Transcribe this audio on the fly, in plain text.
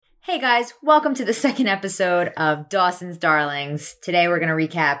Hey guys, welcome to the second episode of Dawson's Darlings. Today we're going to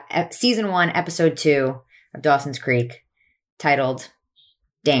recap Season 1, Episode 2 of Dawson's Creek, titled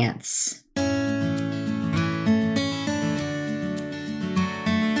Dance.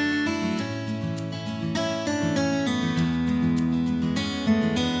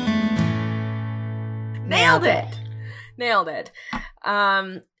 Nailed it.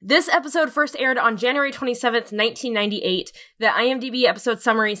 This episode first aired on January 27th, 1998. The IMDb episode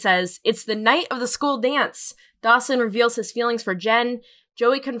summary says, "It's the night of the school dance. Dawson reveals his feelings for Jen.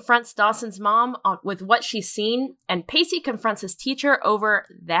 Joey confronts Dawson's mom with what she's seen, and Pacey confronts his teacher over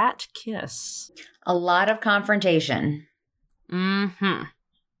that kiss." A lot of confrontation. Mm-hmm.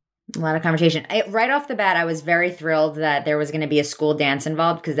 A lot of conversation. Right off the bat, I was very thrilled that there was going to be a school dance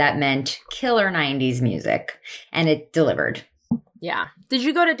involved because that meant killer 90s music. And it delivered. Yeah. Did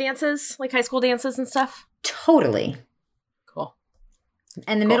you go to dances, like high school dances and stuff? Totally. Cool.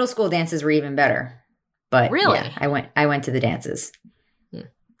 And the middle school dances were even better. But really? Yeah, I went to the dances.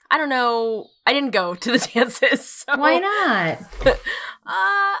 I don't know. I didn't go to the dances. So. Why not?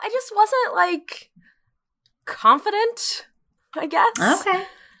 I just wasn't, like, confident, I guess. Okay. Yeah.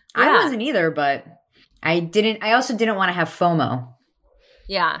 I wasn't either, but I also didn't want to have FOMO.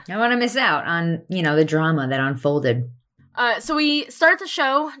 Yeah. I want to miss out on, the drama that unfolded. So we start the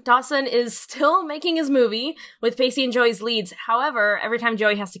show. Dawson is still making his movie with Pacey and Joey's leads. However, every time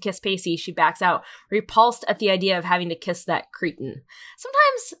Joey has to kiss Pacey, she backs out, repulsed at the idea of having to kiss that cretin.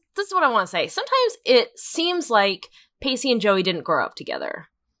 Sometimes, this is what I want to say, sometimes it seems like Pacey and Joey didn't grow up together.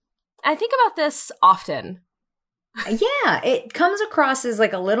 I think about this often. Yeah, it comes across as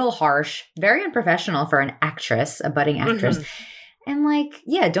like a little harsh, very unprofessional for an actress, a budding actress. Mm-hmm.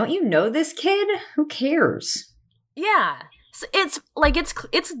 And don't you know this kid? Who cares? Yeah. So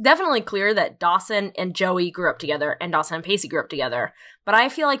it's definitely clear that Dawson and Joey grew up together and Dawson and Pacey grew up together. But I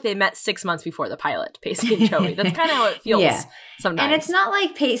feel like they met 6 months before the pilot, Pacey and Joey. That's kind of how it feels sometimes. And it's not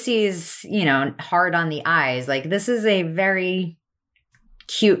like Pacey's, hard on the eyes. Like, this is a very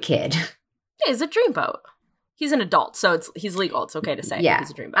cute kid. Yeah, he's a dreamboat. He's an adult, so he's legal. It's okay to say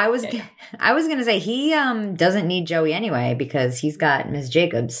he's a dreamboat. I was going to say, he doesn't need Joey anyway because he's got Miss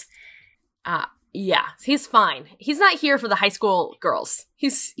Jacobs. Yeah, he's fine. He's not here for the high school girls.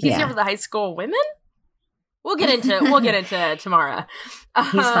 He's here for the high school women. We'll get into tomorrow.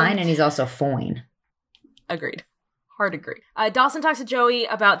 He's fine, and he's also fine. Agreed. Hard agree. Dawson talks to Joey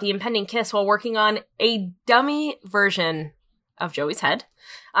about the impending kiss while working on a dummy version of Joey's head.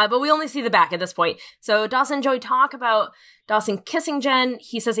 But we only see the back at this point. So Dawson and Joey talk about Dawson kissing Jen.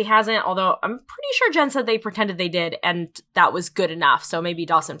 He says he hasn't, although I'm pretty sure Jen said they pretended they did, and that was good enough. So maybe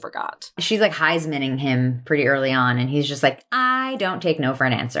Dawson forgot. She's like Heismaning him pretty early on, and he's just like, I don't take no for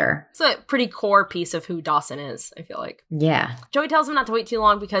an answer. It's a pretty core piece of who Dawson is, I feel like. Yeah. Joey tells him not to wait too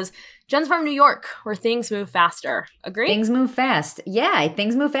long because Jen's from New York, where things move faster. Agree? Things move fast. Yeah,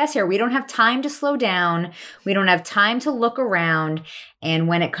 things move fast here. We don't have time to slow down. We don't have time to look around. And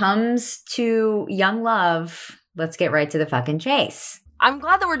when it comes to young love, let's get right to the fucking chase. I'm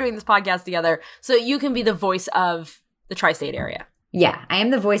glad that we're doing this podcast together so you can be the voice of the tri-state area. Yeah, I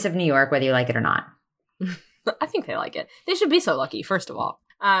am the voice of New York, whether you like it or not. I think they like it. They should be so lucky, first of all.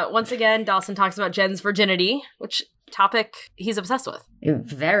 Once again, Dawson talks about Jen's virginity, which topic he's obsessed with.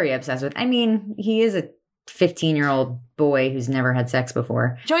 Very obsessed with. I mean, he is a 15-year-old boy who's never had sex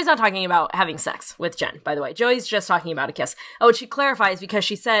before. Joey's not talking about having sex with Jen, by the way. Joey's just talking about a kiss. Oh, she clarifies because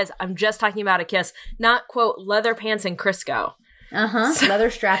she says, I'm just talking about a kiss, not, quote, leather pants and Crisco.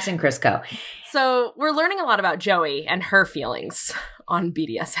 Leather straps and Crisco. So we're learning a lot about Joey and her feelings on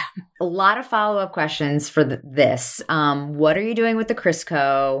BDSM. A lot of follow-up questions for this. What are you doing with the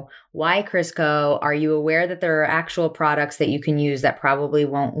Crisco? Why Crisco? Are you aware that there are actual products that you can use that probably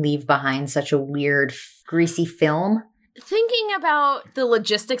won't leave behind such a weird, greasy film? Thinking about the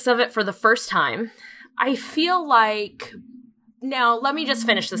logistics of it for the first time, I feel like... Now, let me just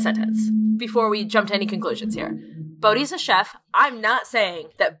finish the sentence before we jump to any conclusions here. Bodhi's a chef. I'm not saying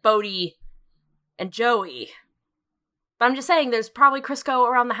that Bodhi and Joey... But I'm just saying there's probably Crisco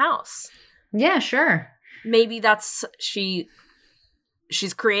around the house. Yeah, sure. Maybe that's... She's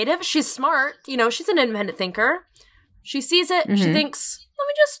creative. She's smart. She's an independent thinker. She sees it. Mm-hmm. She thinks, let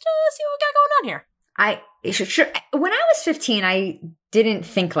me just see what we got going on here. Sure. When I was 15, I didn't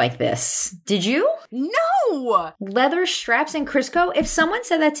think like this. Did you? No! Leather straps and Crisco? If someone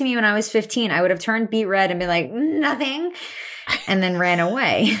said that to me when I was 15, I would have turned beet red and been like, nothing, and then ran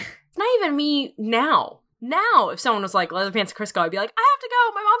away. Not even me now. Now, if someone was like, Leatherpants and Crisco, I'd be like, I have to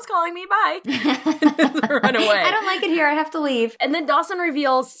go. My mom's calling me. Bye. Run away. I don't like it here. I have to leave. And then Dawson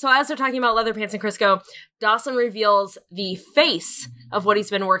reveals, so as they're talking about Leatherpants and Crisco, Dawson reveals the face of what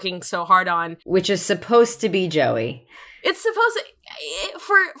he's been working so hard on. Which is supposed to be Joey. It's supposed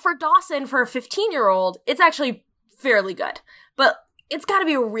to, for Dawson, for a 15-year-old, it's actually fairly good. But it's got to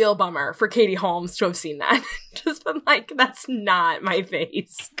be a real bummer for Katie Holmes to have seen that. Just been like, that's not my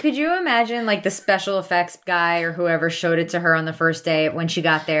face. Could you imagine, like, the special effects guy or whoever showed it to her on the first day when she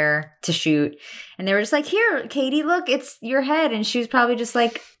got there to shoot, and they were just like, here, Katie, look, it's your head. And she was probably just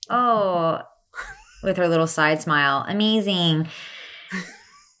like, oh, with her little side smile, amazing.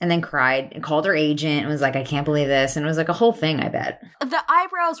 And then cried and called her agent and was like, I can't believe this. And it was like a whole thing, I bet. The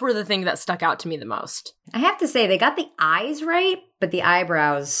eyebrows were the thing that stuck out to me the most. I have to say, they got the eyes right, but the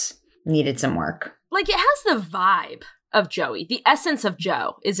eyebrows needed some work. Like, it has the vibe of Joey. The essence of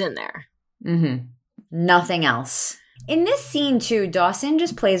Joe is in there. Mm-hmm. Nothing else. In this scene, too, Dawson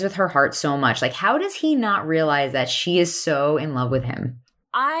just plays with her heart so much. Like, how does he not realize that she is so in love with him?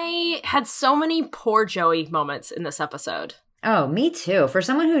 I had so many poor Joey moments in this episode. Oh, me too. For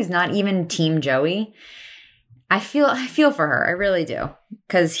someone who's not even Team Joey, I feel for her. I really do.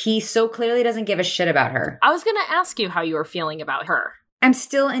 Because he so clearly doesn't give a shit about her. I was going to ask you how you were feeling about her. I'm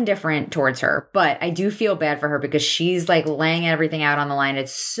still indifferent towards her, but I do feel bad for her because she's like laying everything out on the line.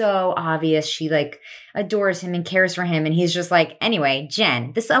 It's so obvious. She like adores him and cares for him. And he's just like, anyway,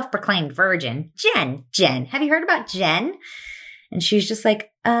 Jen, the self-proclaimed virgin. Jen, have you heard about Jen? And she's just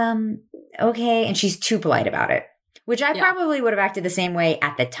like, okay. And she's too polite about it. Which I probably would have acted the same way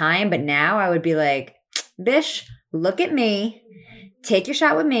at the time, but now I would be like, Bish, look at me, take your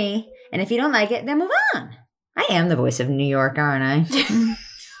shot with me, and if you don't like it, then move on. I am the voice of New York, aren't I?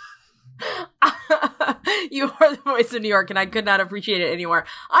 You are the voice of New York, and I could not appreciate it anymore.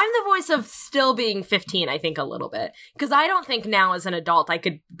 I'm the voice of still being 15, I think, a little bit. Because I don't think now as an adult I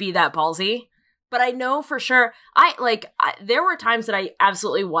could be that ballsy. But I know for sure, there were times that I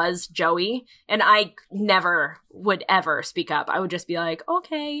absolutely was Joey, and I never would ever speak up. I would just be like,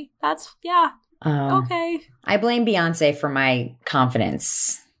 okay, okay. I blame Beyonce for my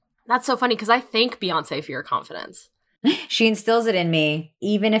confidence. That's so funny, because I thank Beyonce for your confidence. She instills it in me,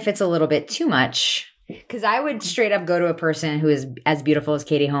 even if it's a little bit too much. Because I would straight up go to a person who is as beautiful as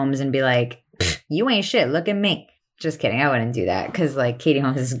Katie Holmes and be like, you ain't shit, look at me. Just kidding, I wouldn't do that, because like Katie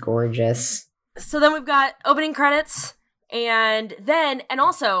Holmes is gorgeous. So then we've got opening credits, and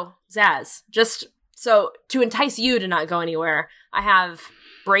also Zaz. Just so to entice you to not go anywhere, I have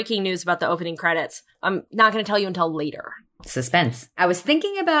breaking news about the opening credits. I'm not going to tell you until later. Suspense. I was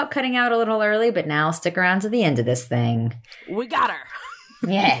thinking about cutting out a little early, but now I'll stick around to the end of this thing. We got her.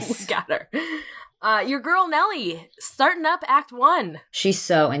 Yes. We got her. Your girl Nellie, starting up Act 1. She's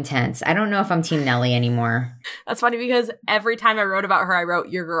so intense. I don't know if I'm Team Nellie anymore. That's funny because every time I wrote about her, I wrote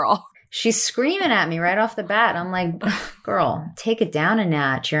your girl. She's screaming at me right off the bat. I'm like, girl, take it down a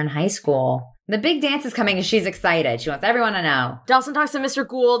notch. You're in high school. The big dance is coming and she's excited. She wants everyone to know. Dawson talks to Mr.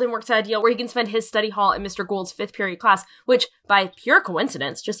 Gould and works out a deal where he can spend his study hall in Mr. Gould's 5th period class, which, by pure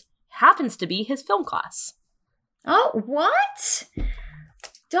coincidence, just happens to be his film class. Oh, what?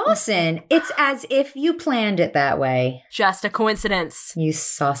 Dawson, it's as if you planned it that way. Just a coincidence. You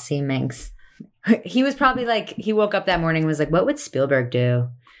saucy minx. He was probably like, he woke up that morning and was like, what would Spielberg do?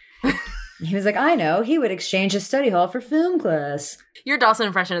 He was like, I know, he would exchange his study hall for film class. Your Dawson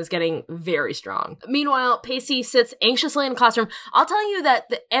impression is getting very strong. Meanwhile, Pacey sits anxiously in the classroom. I'll tell you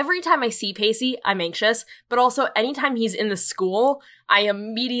that every time I see Pacey, I'm anxious, but also anytime he's in the school, I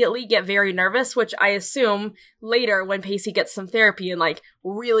immediately get very nervous, which I assume later when Pacey gets some therapy and like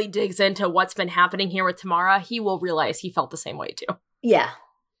really digs into what's been happening here with Tamara, he will realize he felt the same way too. Yeah,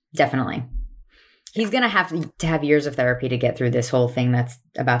 definitely. He's going to have years of therapy to get through this whole thing that's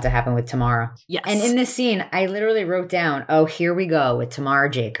about to happen with Tamara. Yes. And in this scene, I literally wrote down, oh, here we go with Tamara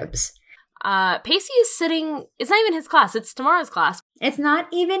Jacobs. Pacey is sitting, it's not even his class, it's Tamara's class. It's not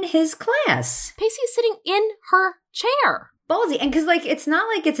even his class. Pacey is sitting in her chair. Ballsy. And because, like, it's not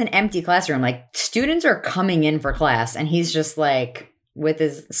like it's an empty classroom. Like, students are coming in for class, and he's just, like, with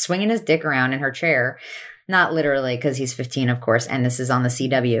his, swinging his dick around in her chair. Not literally, because he's 15, of course, and this is on the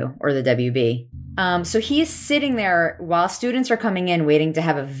CW or the WB. So he is sitting there while students are coming in, waiting to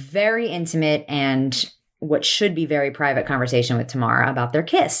have a very intimate and what should be very private conversation with Tamara about their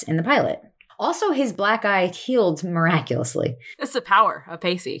kiss in the pilot. Also, his black eye healed miraculously. It's the power of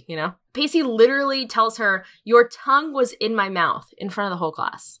Pacey, you know? Pacey literally tells her, your tongue was in my mouth in front of the whole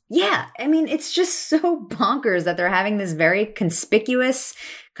class. Yeah, I mean, it's just so bonkers that they're having this very conspicuous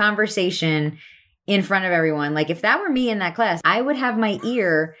conversation in front of everyone. Like, if that were me in that class, I would have my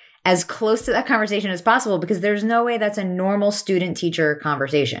ear as close to that conversation as possible because there's no way that's a normal student-teacher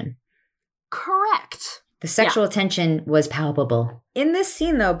conversation. Correct. The sexual tension was palpable. In this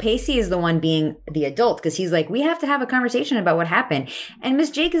scene, though, Pacey is the one being the adult because he's like, we have to have a conversation about what happened. And Miss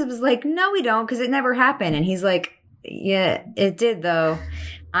Jacobs was like, no, we don't because it never happened. And he's like, yeah, it did, though.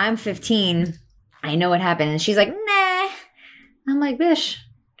 I'm 15. I know what happened. And she's like, nah. I'm like, bish.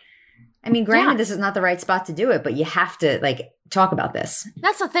 I mean, granted, this is not the right spot to do it, but you have to, like, talk about this.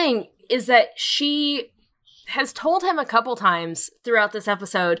 That's the thing, is that she has told him a couple times throughout this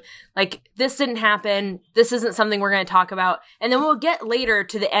episode, like, this didn't happen, this isn't something we're going to talk about, and then we'll get later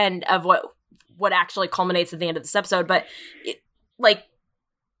to the end of what actually culminates at the end of this episode, but,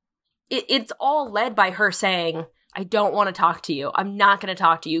 it's all led by her saying, I don't want to talk to you, I'm not going to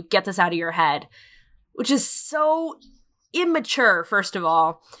talk to you, get this out of your head, which is so immature, first of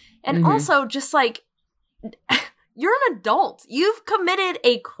all, and also just, like, you're an adult. You've committed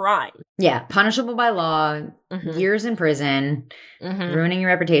a crime. Yeah, punishable by law, years in prison, ruining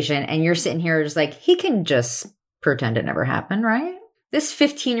your reputation, and you're sitting here just like, he can just pretend it never happened, right? This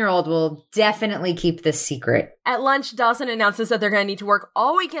 15-year-old will definitely keep this secret. At lunch, Dawson announces that they're going to need to work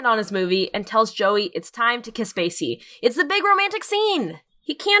all weekend on his movie and tells Joey it's time to kiss Pacey. It's the big romantic scene.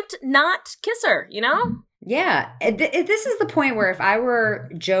 He can't not kiss her, you know? Yeah, this is the point where if I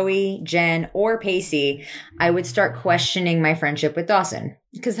were Joey, Jen, or Pacey, I would start questioning my friendship with Dawson.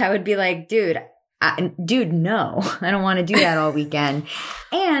 Because I would be like, dude, no, I don't want to do that all weekend.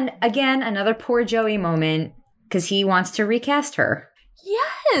 And again, another poor Joey moment because he wants to recast her.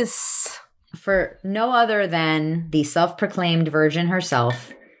 Yes. For no other than the self-proclaimed virgin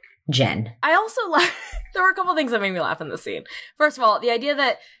herself, Jen. I also there were a couple things that made me laugh in this scene. First of all, the idea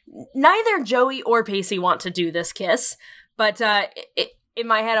that neither Joey or Pacey want to do this kiss, but in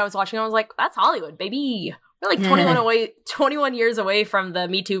my head I was watching, I was like, that's Hollywood, baby. We're like 21 years away from the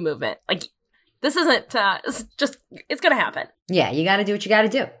Me Too movement. Like, this isn't, it's gonna happen. Yeah, you gotta do what you gotta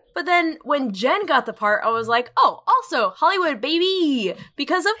do. But then when Jen got the part, I was like, oh, also Hollywood, baby.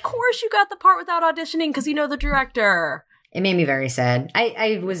 Because of course you got the part without auditioning because you know the director. It made me very sad.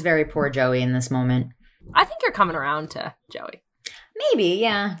 I was very poor Joey in this moment. I think you're coming around to Joey. Maybe,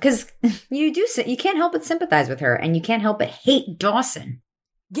 yeah. Because you can't help but sympathize with her, and you can't help but hate Dawson.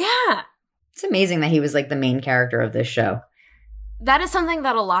 Yeah. It's amazing that he was like the main character of this show. That is something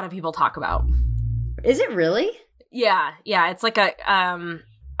that a lot of people talk about. Is it really? Yeah. It's like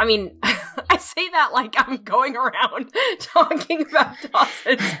I mean, I say that like I'm going around talking about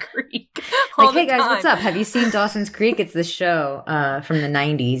Dawson's Creek all like, hey the guys, time. what's up? Have you seen Dawson's Creek? It's the show from the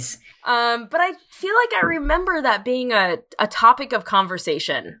 90s. But I feel like I remember that being a topic of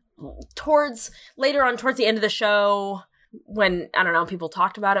conversation towards the end of the show when, I don't know, people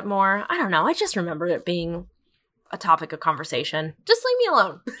talked about it more. I don't know. I just remember it being a topic of conversation. Just leave me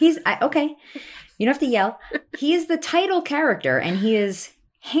alone. Okay. You don't have to yell. He is the title character, and he is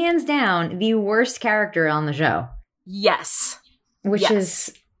hands down the worst character on the show. Yes.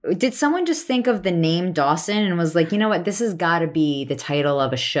 Did someone just think of the name Dawson and was like, you know what, this has got to be the title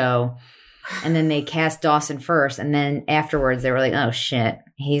of a show? And then they cast Dawson first, and then afterwards they were like, oh shit,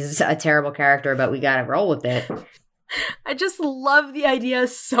 he's a terrible character, but we got to roll with it. I just love the idea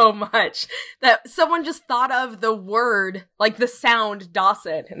so much that someone just thought of the word, like the sound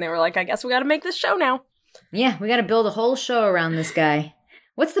Dawson, and they were like, I guess we got to make this show now. Yeah, we got to build a whole show around this guy.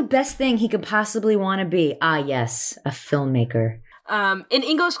 What's the best thing he could possibly want to be? Ah, yes, a filmmaker. In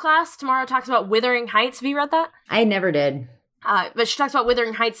English class, Tamara talks about Wuthering Heights. Have you read that? I never did. But she talks about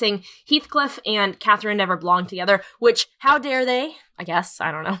Wuthering Heights saying Heathcliff and Catherine never belonged together, which, how dare they? I guess.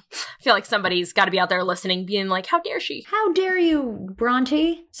 I don't know. I feel like somebody's got to be out there listening, being like, how dare she? How dare you,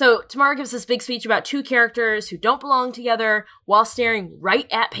 Bronte? So Tamara gives this big speech about two characters who don't belong together while staring right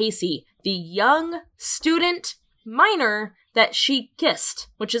at Pacey, the young student minor that she kissed,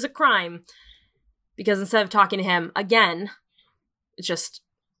 which is a crime. Because instead of talking to him again, it's just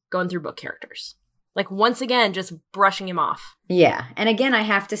going through book characters. Like, once again, just brushing him off. Yeah. And again, I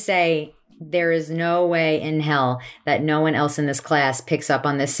have to say, there is no way in hell that no one else in this class picks up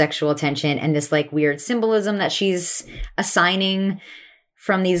on this sexual tension and this, like, weird symbolism that she's assigning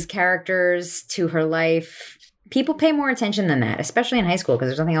from these characters to her life. People pay more attention than that, especially in high school, because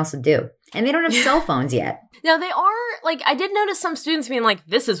there's nothing else to do. And they don't have cell phones yet. Now, they are, like, I did notice some students being like,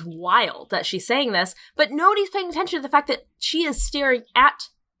 this is wild that she's saying this, but nobody's paying attention to the fact that she is staring at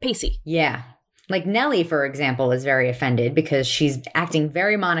Pacey. Yeah. Like Nellie, for example, is very offended because she's acting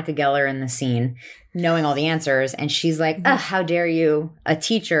very Monica Geller in the scene, knowing all the answers. And she's like, how dare you, a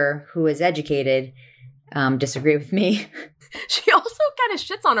teacher who is educated, disagree with me? She also kind of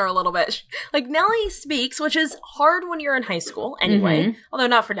shits on her a little bit. Like, Nellie speaks, which is hard when you're in high school anyway. Mm-hmm. Although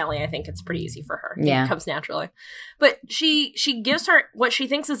not for Nellie, I think it's pretty easy for her. Yeah. It comes naturally. But she gives her what she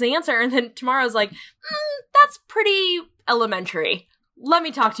thinks is the answer, and then Tomorrow's like, that's pretty elementary. Let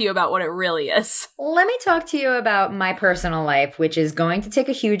me talk to you about what it really is. Let me talk to you about my personal life, which is going to take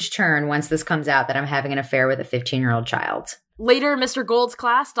a huge turn once this comes out that I'm having an affair with a 15-year-old child. Later in Mr. Gold's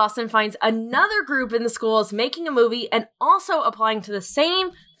class, Dawson finds another group in the school is making a movie and also applying to the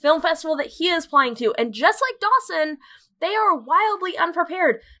same film festival that he is applying to. And just like Dawson, they are wildly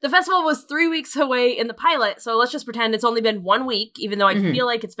unprepared. The festival was 3 weeks away in the pilot, so let's just pretend it's only been 1 week, even though I feel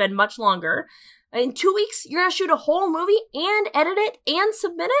like it's been much longer. In 2 weeks, you're going to shoot a whole movie and edit it and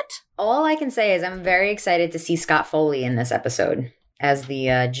submit it? All I can say is I'm very excited to see Scott Foley in this episode as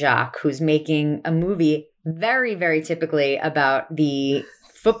the jock who's making a movie very, very typically about the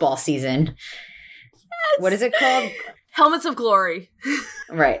football season. Yes. What is it called? Helmets of Glory.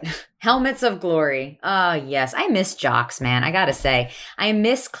 Right. Helmets of Glory. Yes. I miss jocks, man. I gotta say. I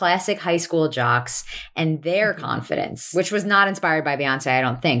miss classic high school jocks and their confidence, which was not inspired by Beyonce, I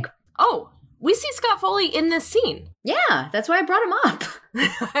don't think. Oh, we see Scott Foley in this scene. Yeah, that's why I brought him up.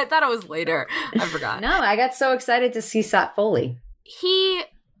 I thought it was later. I forgot. No, I got so excited to see Scott Foley.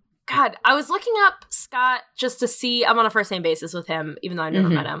 God, I was looking up Scott just to see, I'm on a first name basis with him, even though I've never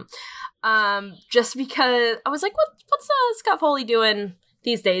met him. Just because I was like, what's Scott Foley doing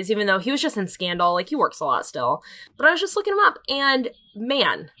these days? Even though he was just in Scandal, like he works a lot still. But I was just looking him up and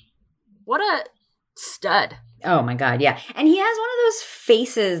man, what a stud. Oh my God, yeah. And he has one of those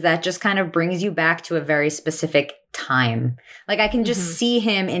faces that just kind of brings you back to a very specific time. Like I can just see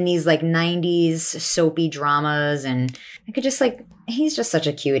him in these like 90s soapy dramas and I could just like, he's just such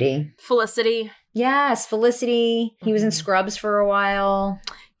a cutie. Felicity. Yes, Felicity. He was in Scrubs for a while.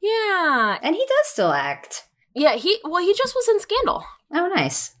 Yeah. And he does still act. Yeah, he just was in Scandal. Oh,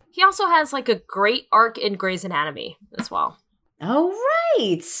 nice. He also has like a great arc in Grey's Anatomy as well. Oh,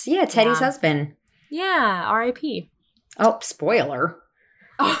 right. Yeah, Teddy's husband. Yeah, R.I.P. Oh, spoiler.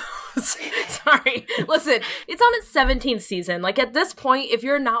 Oh, sorry. Listen, it's on its 17th season. Like, at this point, if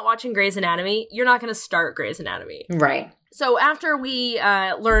you're not watching Grey's Anatomy, you're not going to start Grey's Anatomy. Right. So after we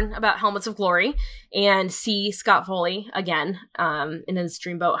learn about Helmets of Glory and see Scott Foley again in his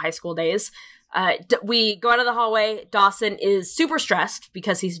Dreamboat high school days, we go out of the hallway. Dawson is super stressed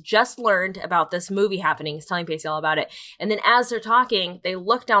because he's just learned about this movie happening. He's telling Pacey all about it. And then as they're talking, they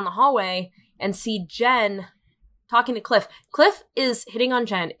look down the hallway and see Jen talking to Cliff. Cliff is hitting on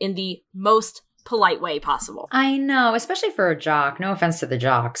Jen in the most polite way possible. I know, especially for a jock. No offense to the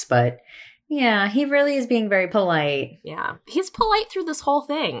jocks, but yeah, he really is being very polite. Yeah, he's polite through this whole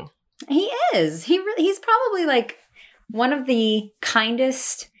thing. He is. He's probably like one of the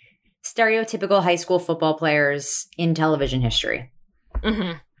kindest stereotypical high school football players in television history.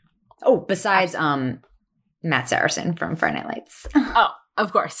 Mm-hmm. Oh, besides Matt Saracen from Friday Night Lights. Oh,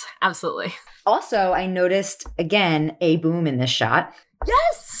 of course. Absolutely. Also, I noticed, again, a boom in this shot.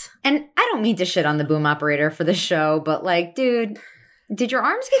 Yes! And I don't mean to shit on the boom operator for the show, but like, dude, did your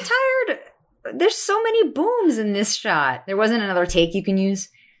arms get tired? There's so many booms in this shot. There wasn't another take you can use?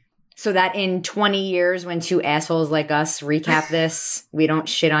 So that in 20 years, when two assholes like us recap this, we don't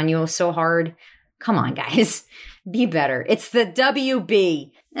shit on you so hard? Come on, guys. Be better. It's the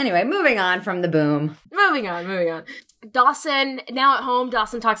WB. Anyway, moving on from the boom. Moving on. Dawson, now at home,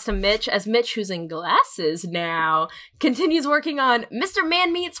 Dawson talks to Mitch as Mitch, who's in glasses now, continues working on Mr.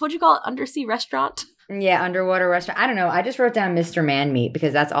 Man Meat's, what'd you call it, undersea restaurant? Yeah, underwater restaurant. I don't know. I just wrote down Mr. Man Meat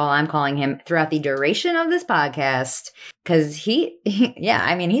because that's all I'm calling him throughout the duration of this podcast. Because he's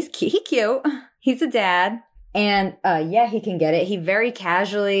cute. He's a dad. And he can get it. He very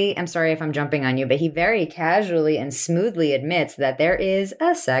casually, I'm sorry if I'm jumping on you, but he very casually and smoothly admits that there is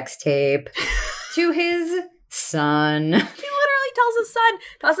a sex tape to his son. He literally tells his son,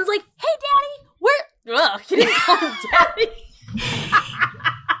 Dawson's like, hey, Daddy, where? Ugh, he didn't call him Daddy.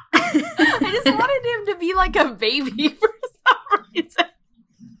 I just wanted him to be like a baby for some reason.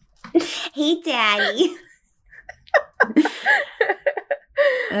 Hey, Daddy.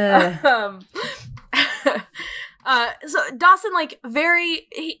 So Dawson, like,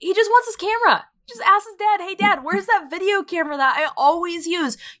 he just wants his camera. Just asks his dad, hey, Dad, where's that video camera that I always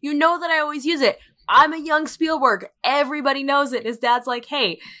use? You know that I always use it. I'm a young Spielberg. Everybody knows it. And his dad's like,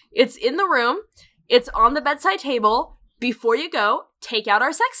 hey, it's in the room. It's on the bedside table. Before you go, take out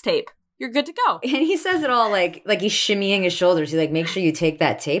our sex tape. You're good to go. And he says it all like he's shimmying his shoulders. He's like, make sure you take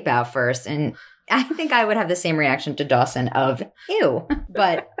that tape out first. And I think I would have the same reaction to Dawson of, ew.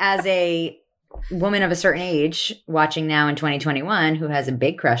 But as a woman of a certain age watching now in 2021 who has a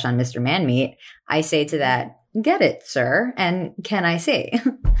big crush on Mr. Man Meat, I say to that, get it, sir. And can I see?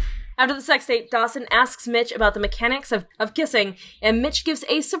 After the sex date, Dawson asks Mitch about the mechanics of kissing, and Mitch gives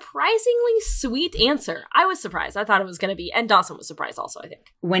a surprisingly sweet answer. I was surprised. I thought it was going to be, and Dawson was surprised also, I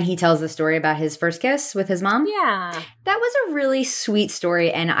think. When he tells the story about his first kiss with his mom? Yeah. That was a really sweet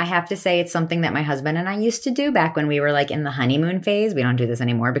story, and I have to say it's something that my husband and I used to do back when we were like in the honeymoon phase. We don't do this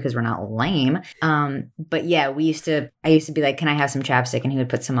anymore because we're not lame. But yeah, I used to be like, can I have some chapstick? And he would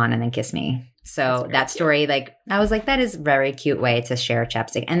put some on and then kiss me. So that story, like, I was like, that is a very cute way to share a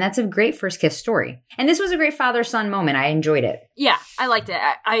chapstick. And that's a great first kiss story. And this was a great father-son moment. I enjoyed it. Yeah, I liked it.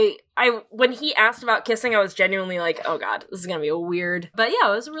 I when he asked about kissing, I was genuinely like, oh God, this is going to be a weird. But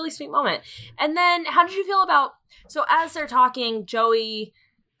yeah, it was a really sweet moment. And then how did you feel about, so as they're talking, Joey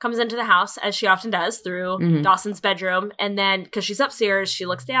comes into the house, as she often does, through Dawson's bedroom. And then, because she's upstairs, she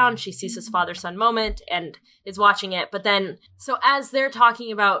looks down, she sees this father-son moment and is watching it. But then, so as they're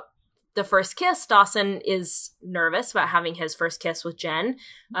talking about the first kiss, Dawson is nervous about having his first kiss with Jen.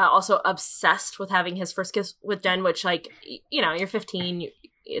 Also obsessed with having his first kiss with Jen, which, like, you know, you're 15,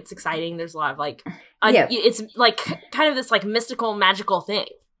 it's exciting. There's a lot of, like, it's, like, kind of this, like, mystical, magical thing.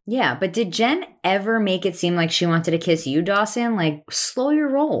 Yeah, but did Jen ever make it seem like she wanted to kiss you, Dawson? Like, slow your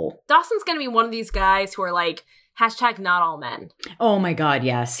roll. Dawson's going to be one of these guys who are, like, hashtag not all men. Oh my God,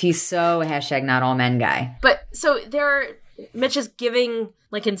 yes. He's so hashtag not all men guy. But, so Mitch is giving,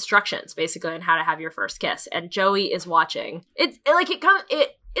 like, instructions basically on how to have your first kiss, and Joey is watching. There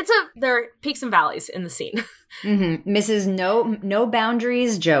are peaks and valleys in the scene. Mrs. No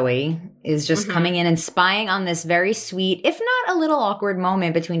Boundaries Joey is just coming in and spying on this very sweet, if not a little awkward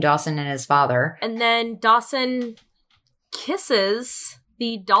moment between Dawson and his father. And then Dawson kisses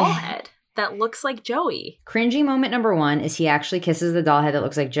the doll head that looks like Joey. Cringy moment number 1 is he actually kisses the doll head that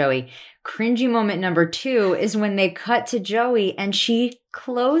looks like Joey. Cringy moment number 2 is when they cut to Joey and she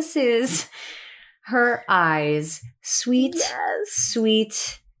closes her eyes. Sweet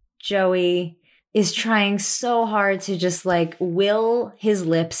Joey is trying so hard to just, like, will his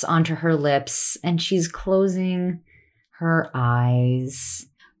lips onto her lips, and she's closing her eyes.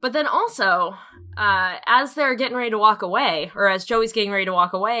 But then also, as they're getting ready to walk away, or as Joey's getting ready to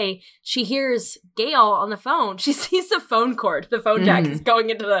walk away, she hears Gail on the phone. She sees the phone cord. The phone jack is going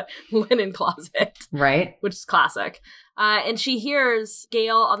into the linen closet. Right. Which is classic. And she hears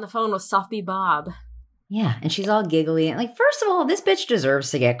Gail on the phone with Softbee Bob. Yeah, and she's all giggly. And, like, first of all, this bitch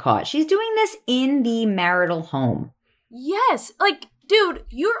deserves to get caught. She's doing this in the marital home. Yes. Like, dude,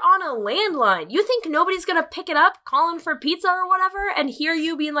 you're on a landline. You think nobody's going to pick it up, calling for pizza or whatever, and hear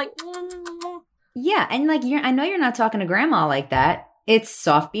you being like... Yeah, and, like, I know you're not talking to grandma like that. It's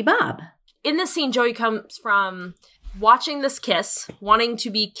Softbee Bob. In this scene, Joey comes from watching this kiss, wanting to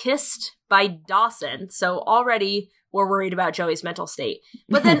be kissed by Dawson, so already we're worried about Joey's mental state.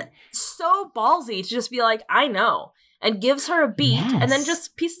 But then so ballsy to just be like, I know, and gives her a beat, and then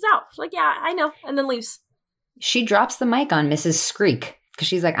just pieces out. She's like, yeah, I know, and then leaves. She drops the mic on Mrs. Skreek, because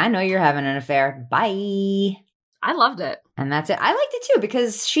she's like, I know you're having an affair. Bye. I loved it. And that's it. I liked it too,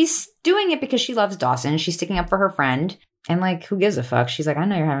 because she's doing it because she loves Dawson. She's sticking up for her friend. And, like, who gives a fuck? She's like, I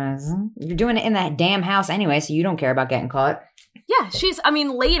know you're doing it in that damn house anyway, so you don't care about getting caught. Yeah,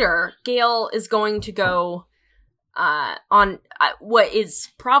 later, Gail is going to go on what is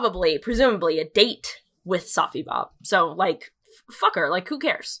presumably a date with Softbee Bob. So, like, fuck her. Like, who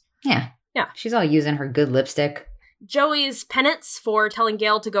cares? Yeah. Yeah. She's all using her good lipstick. Joey's penance for telling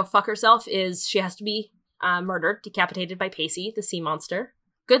Gail to go fuck herself is she has to be murdered, decapitated by Pacey, the sea monster.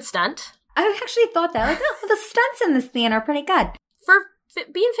 Good stunt. I actually thought that. Like, oh, the stunts in this scene are pretty good. For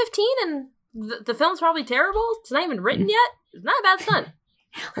being 15 and the film's probably terrible, it's not even written yet, it's not a bad stunt.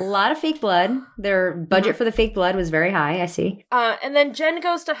 A lot of fake blood. Their budget for the fake blood was very high, I see. And then Jen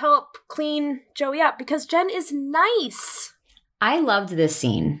goes to help clean Joey up because Jen is nice. I loved this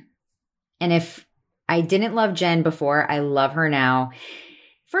scene. And if I didn't love Jen before, I love her now.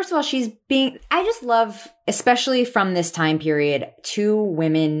 First of all, I just love, especially from this time period, two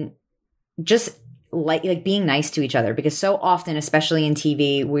women just like being nice to each other. Because so often, especially in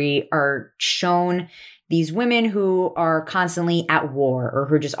TV, we are shown these women who are constantly at war or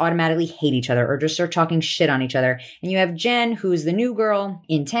who just automatically hate each other or just start talking shit on each other. And you have Jen, who's the new girl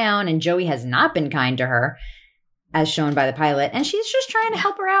in town, and Joey has not been kind to her, as shown by the pilot. And she's just trying to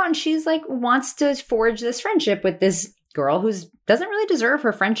help her out. And she's like, wants to forge this friendship with this girl who doesn't really deserve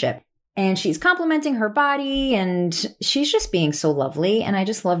her friendship. And she's complimenting her body and she's just being so lovely. And I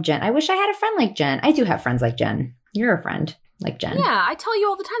just love Jen. I wish I had a friend like Jen. I do have friends like Jen. You're a friend like Jen. Yeah, I tell you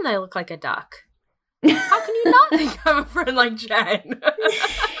all the time that I look like a duck. How can you not think I'm a friend like Jen?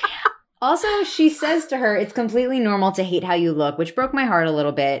 Also, she says to her, it's completely normal to hate how you look, which broke my heart a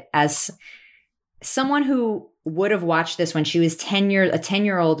little bit as someone who would have watched this when she was a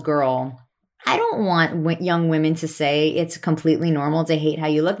 10-year-old girl, I don't want young women to say it's completely normal to hate how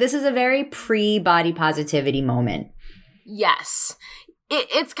you look. This is a very pre-body positivity moment. Yes.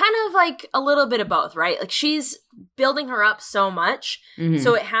 It's kind of like a little bit of both, right? Like she's building her up so much. Mm-hmm.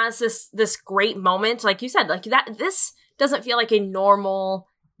 So it has this great moment. Like you said, like that, this doesn't feel like a normal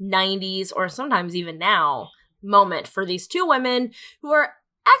 90s or sometimes even now moment for these two women who are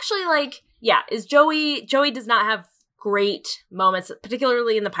actually like, Joey does not have great moments,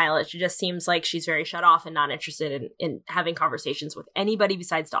 particularly in the pilot. She just seems like she's very shut off and not interested in having conversations with anybody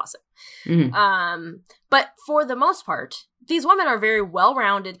besides Dawson. Mm-hmm. But for the most part, these women are very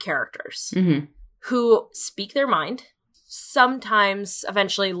well-rounded characters who speak their mind, sometimes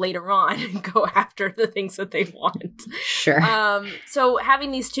eventually later on go after the things that they want. Sure. So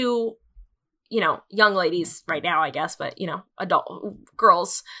having these two, young ladies right now, I guess, but, adult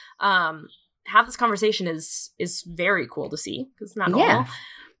girls, have this conversation is very cool to see because it's not normal. Yeah.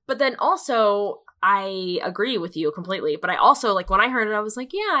 But then also, I agree with you completely. But I also, like, when I heard it, I was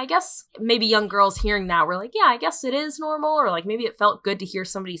like, yeah, I guess maybe young girls hearing that were like, yeah, I guess it is normal. Or like maybe it felt good to hear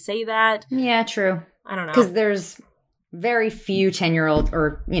somebody say that. Yeah, true. I don't know. Because there's very few 10-year-old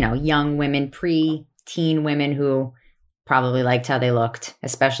or, young women, pre-teen women who probably liked how they looked,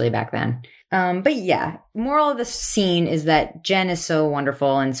 especially back then. But yeah, moral of the scene is that Jen is so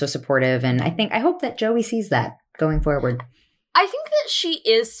wonderful and so supportive. And I hope that Joey sees that going forward. I think that she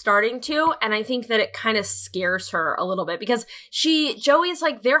is starting to, and I think that it kind of scares her a little bit because Joey's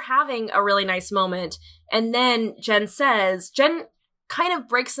like, they're having a really nice moment. And then Jen kind of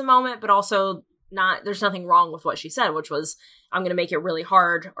breaks the moment, but also there's nothing wrong with what she said, which was, I'm going to make it really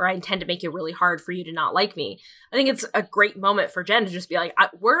hard, or I intend to make it really hard for you to not like me. I think it's a great moment for Jen to just be like,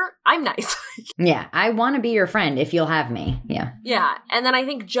 I'm nice. Yeah, I want to be your friend if you'll have me. Yeah. Yeah. And then I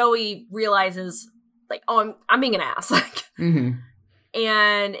think Joey realizes, like, oh, I'm being an ass. Like,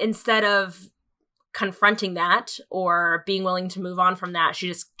 and instead of confronting that or being willing to move on from that, she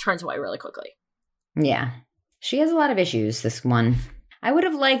just turns away really quickly. Yeah. She has a lot of issues, this one. I would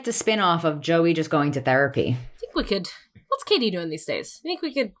have liked a spin-off of Joey just going to therapy. I think we could. What's Katie doing these days? I think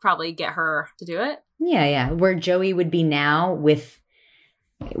we could probably get her to do it. Yeah. Where Joey would be now with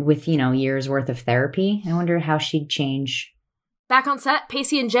years worth of therapy. I wonder how she'd change. Back on set,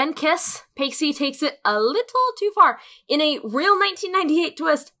 Pacey and Jen kiss. Pacey takes it a little too far. In a real 1998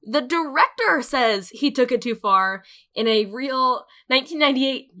 twist, the director says he took it too far. In a real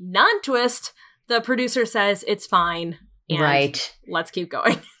 1998 non-twist, the producer says it's fine. And right. Let's keep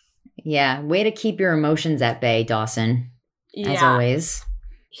going. Yeah. Way to keep your emotions at bay, Dawson. Yeah. As always.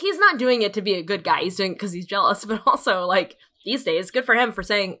 He's not doing it to be a good guy. He's doing it because he's jealous, but also, like, these days, good for him for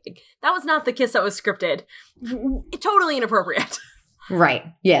saying, that was not the kiss that was scripted. Totally inappropriate. Right.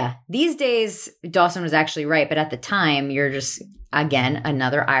 Yeah. These days, Dawson was actually right, but at the time, you're just, again,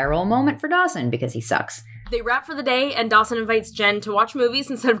 another eye roll moment for Dawson because he sucks. They wrap for the day, and Dawson invites Jen to watch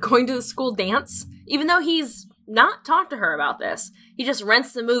movies instead of going to the school dance, even though he's not talked to her about this. He just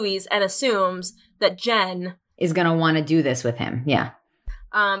rents the movies and assumes that Jen is going to want to do this with him. Yeah.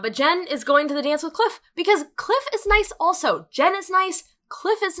 But Jen is going to the dance with Cliff because Cliff is nice also. Jen is nice.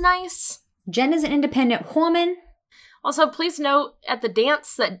 Cliff is nice. Jen is an independent woman. Also, please note at the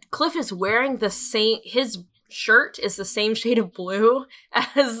dance that Cliff is wearing his shirt is the same shade of blue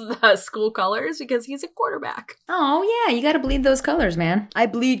as the school colors because he's a quarterback. Oh, yeah. You got to bleed those colors, man. I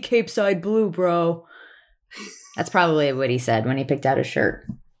bleed Cape Side blue, bro. That's probably what he said when he picked out his shirt.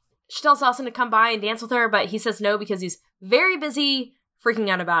 She tells Dawson to come by and dance with her, but he says no because he's very busy freaking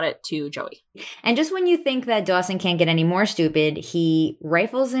out about it to Joey. And just when you think that Dawson can't get any more stupid, he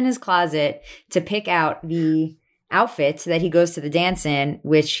rifles in his closet to pick out the outfit that he goes to the dance in,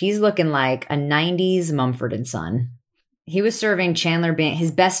 which he's looking like a 90s Mumford & Son. He was serving Chandler Bing,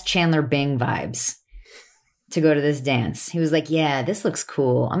 his best Chandler Bing vibes to go to this dance. He was like, yeah, this looks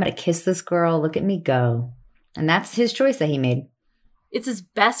cool. I'm going to kiss this girl. Look at me go. And that's his choice that he made. It's his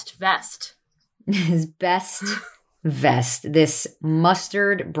best vest. His best vest. This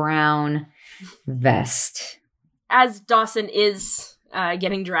mustard brown vest. As Dawson is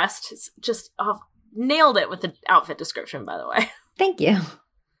getting dressed, it's just nailed it with the outfit description, by the way. Thank you.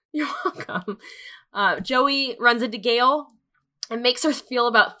 You're welcome. Joey runs into Gail and makes her feel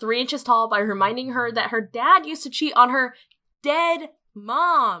about 3 inches tall by reminding her that her dad used to cheat on her dead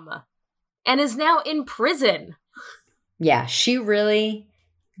mom and is now in prison. Yeah, she really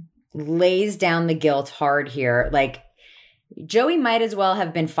lays down the guilt hard here. Like, Joey might as well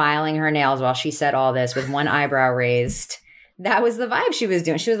have been filing her nails while she said all this with one eyebrow raised. That was the vibe she was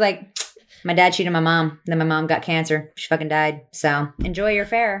doing. She was like, my dad cheated on my mom. Then my mom got cancer. She fucking died. So enjoy your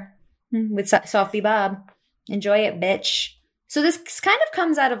fare. with Softbee Bob. Enjoy it, bitch. So this kind of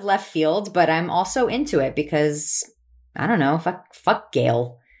comes out of left field, but I'm also into it because, I don't know, fuck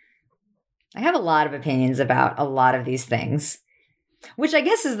Gail. I have a lot of opinions about a lot of these things, which I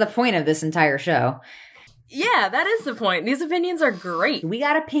guess is the point of this entire show. Yeah, that is the point. These opinions are great. We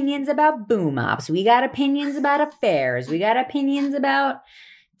got opinions about boom ops. We got opinions about affairs. We got opinions about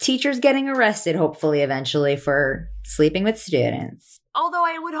teachers getting arrested, hopefully, eventually, for sleeping with students. Although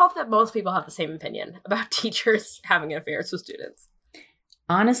I would hope that most people have the same opinion about teachers having affairs with students.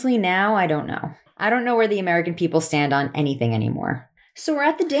 Honestly, now I don't know. I don't know where the American people stand on anything anymore. So we're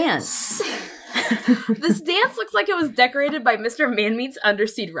at the dance. This dance looks like it was decorated by Mr. Man-Meat's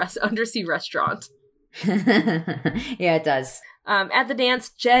undersea restaurant. Yeah, it does. At the dance,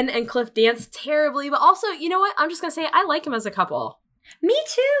 Jen and Cliff dance terribly, but also, you know what? I'm just gonna say I like him as a couple. Me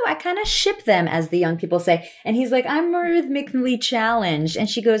too. I kind of ship them, as the young people say. And he's like, I'm rhythmically challenged. And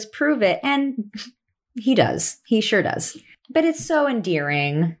she goes, prove it. And he does. He sure does. But it's so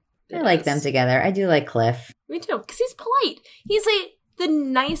endearing. I like them together. I do like Cliff. Me too, because he's polite. He's the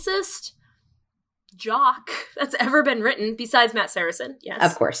nicest jock that's ever been written, besides Matt Saracen. Yes.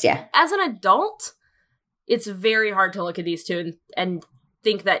 Of course, yeah. As an adult, it's very hard to look at these two and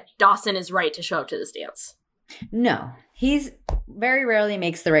think that Dawson is right to show up to this dance. No, he's very rarely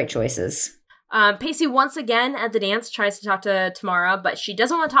makes the right choices. Pacey once again at the dance tries to talk to Tamara, but she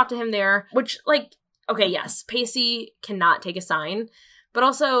doesn't want to talk to him there, which, like, okay, yes, Pacey cannot take a sign, but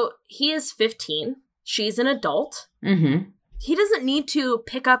also he is 15. She's an adult. Mm-hmm. He doesn't need to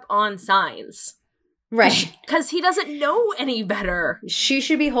pick up on signs. Right. Because he doesn't know any better. She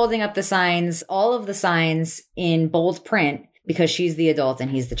should be holding up the signs, all of the signs in bold print, because she's the adult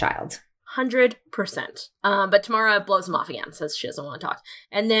and he's the child. 100%. But Tamara blows him off again, says she doesn't want to talk.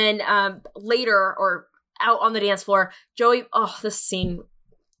 And then later, or out on the dance floor, Joey, this scene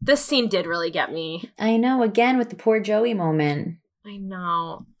did really get me. I know, again with the poor Joey moment. I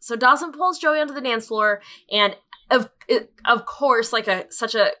know. So Dawson pulls Joey onto the dance floor, and of course, like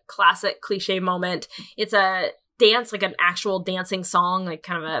such a classic cliche moment, it's a dance, like an actual dancing song, like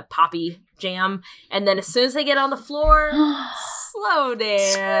kind of a poppy jam. And then as soon as they get on the floor, slow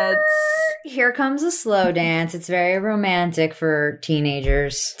dance. Here comes a slow dance. It's very romantic for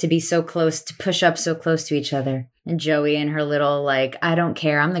teenagers to be so close, to push up so close to each other. And Joey and her little, like, I don't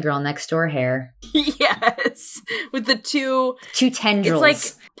care, I'm the girl next door hair. Yes. With the two tendrils.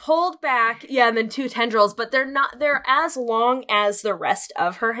 It's like pulled back, yeah, and then two tendrils, but they're as long as the rest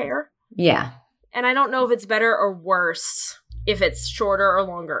of her hair. Yeah. And I don't know if it's better or worse if it's shorter or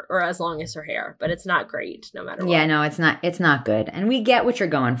longer or as long as her hair, but it's not great no matter what. Yeah, no, it's not good. And we get what you're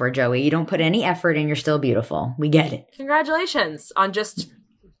going for, Joey. You don't put any effort and you're still beautiful. We get it. Congratulations on just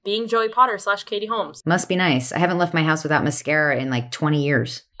being Joey Potter / Katie Holmes. Must be nice. I haven't left my house without mascara in like 20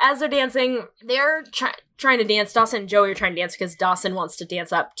 years. As they're dancing, they're trying to dance. Dawson and Joey are trying to dance because Dawson wants to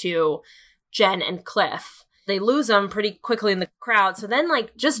dance up to Jen and Cliff. They lose them pretty quickly in the crowd. So then,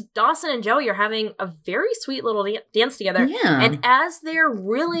 like, just Dawson and Joey are having a very sweet little dance together. Yeah. And as they're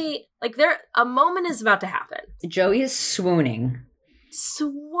really, like, a moment is about to happen. Joey is swooning.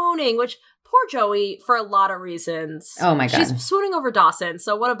 Which, poor Joey, for a lot of reasons. Oh, my God. She's swooning over Dawson,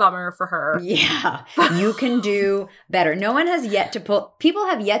 so what a bummer for her. Yeah. You can do better. No one has yet to people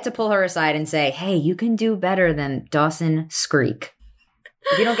have yet to pull her aside and say, hey, you can do better than Dawson Screek.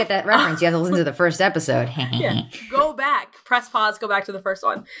 If you don't get that reference, you have to listen to the first episode. Yeah. Go back. Press pause. Go back to the first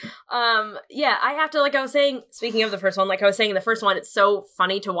one. Yeah, I have to, like I was saying, speaking of the first one, like I was saying in the first one, it's so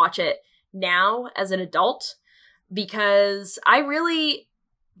funny to watch it now as an adult because I really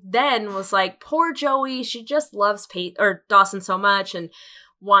then was like, poor Joey, she just loves Dawson so much and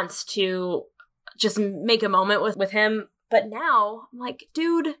wants to just make a moment with him. But now I'm like,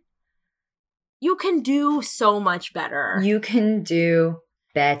 dude, you can do so much better. You can do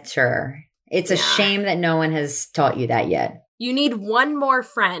better. It's a shame that no one has taught you that yet. You need one more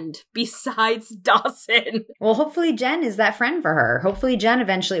friend besides Dawson. Well, hopefully Jen is that friend for her. Hopefully Jen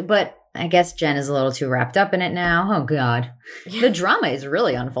eventually, but I guess Jen is a little too wrapped up in it now. Oh, God. The drama is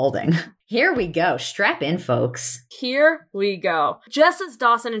really unfolding. Here we go. Strap in, folks. Here we go. Just as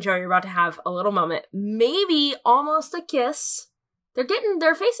Dawson and Joey are about to have a little moment, maybe almost a kiss,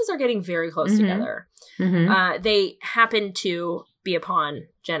 their faces are getting very close together. Mm-hmm. They happen to be upon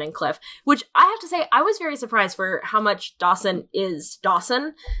Jen and Cliff, which I have to say, I was very surprised for how much Dawson is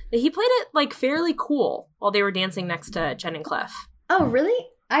Dawson. He played it like fairly cool while they were dancing next to Jen and Cliff. Oh, really?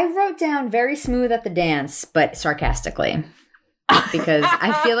 I wrote down very smooth at the dance, but sarcastically. Because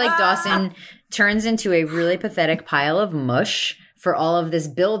I feel like Dawson turns into a really pathetic pile of mush for all of this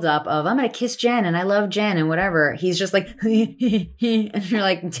buildup of, I'm going to kiss Jen and I love Jen and whatever. He's just like, and you're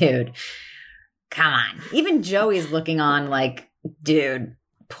like, dude, come on. Even Joey's looking on like, dude,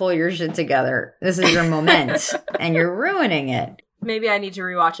 pull your shit together. This is your moment and you're ruining it. Maybe I need to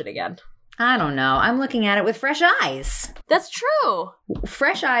rewatch it again. I don't know. I'm looking at it with fresh eyes. That's true.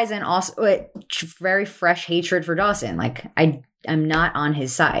 Fresh eyes and also very fresh hatred for Dawson. Like, I'm not on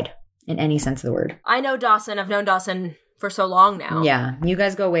his side in any sense of the word. I know Dawson. I've known Dawson for so long now. Yeah. You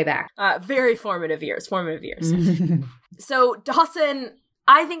guys go way back. Very formative years. So Dawson,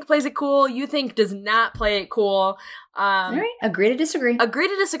 I think, plays it cool. You think does not play it cool. All right. Agree to disagree. Agree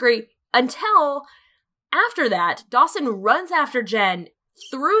to disagree until after that, Dawson runs after Jen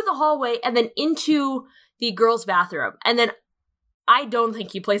through the hallway and then into the girls' bathroom. And then I don't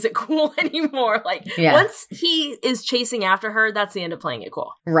think he plays it cool anymore. Like, once he is chasing after her, that's the end of playing it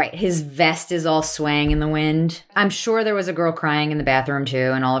cool. Right. His vest is all swaying in the wind. I'm sure there was a girl crying in the bathroom, too,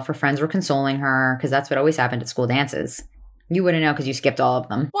 and all of her friends were consoling her, because that's what always happened at school dances. You wouldn't know because you skipped all of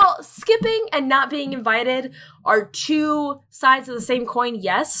them. Well, skipping and not being invited are two sides of the same coin,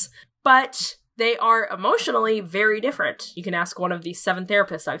 yes, but they are emotionally very different. You can ask one of the 7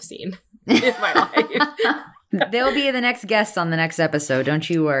 therapists I've seen in my life. They'll be the next guests on the next episode, don't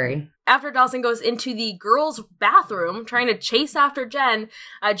you worry. After Dawson goes into the girls' bathroom trying to chase after Jen,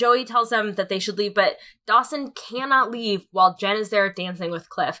 Joey tells them that they should leave, but Dawson cannot leave while Jen is there dancing with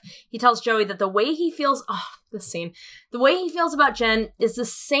Cliff. He tells Joey that the way he feels, the way he feels about Jen is the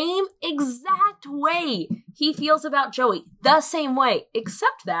same exact way he feels about Joey. The same way,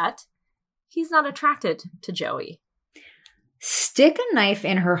 except that he's not attracted to Joey. Stick a knife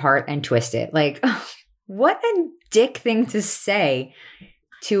in her heart and twist it. Like, what a dick thing to say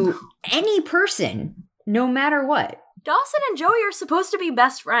to any person, no matter what. Dawson and Joey are supposed to be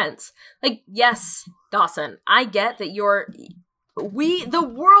best friends. Like, yes, Dawson, I get that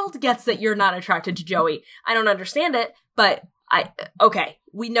the world gets that you're not attracted to Joey. I don't understand it, but okay,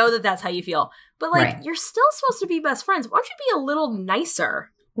 we know that that's how you feel. But, like, You're still supposed to be best friends. Why don't you be a little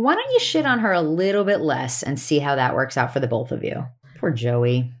nicer? Why don't you shit on her a little bit less and see how that works out for the both of you? Poor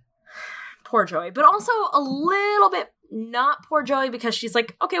Joey. Poor Joey. But also a little bit not poor Joey because she's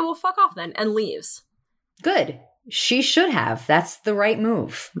like, okay, well, fuck off then, and leaves. Good. She should have. That's the right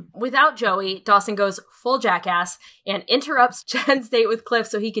move. Without Joey, Dawson goes full jackass and interrupts Jen's date with Cliff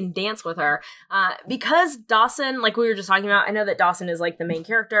so he can dance with her. Because Dawson, like we were just talking about, I know that Dawson is like the main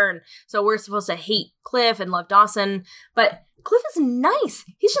character, and so we're supposed to hate Cliff and love Dawson, but Cliff is nice.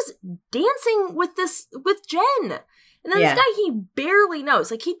 He's just dancing with Jen. And then this guy he barely knows.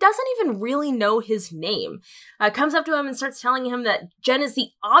 Like, he doesn't even really know his name. Comes up to him and starts telling him that Jen is the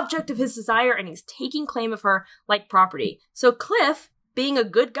object of his desire and he's taking claim of her like property. So Cliff, being a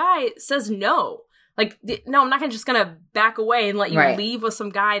good guy, says no. Like, no, I'm not just going to back away and let you leave with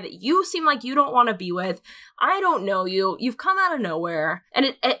some guy that you seem like you don't want to be with. I don't know you. You've come out of nowhere.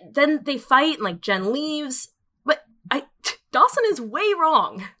 And then they fight and, like, Jen leaves. But Dawson is way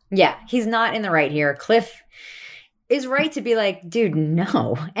wrong. Yeah, he's not in the right here. Cliff is right to be like, dude,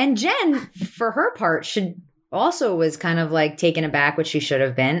 no. And Jen, for her part, was kind of like taken aback, which she should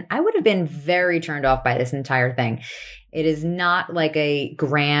have been. I would have been very turned off by this entire thing. It is not like a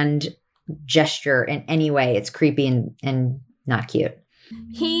grand gesture in any way. It's creepy and not cute.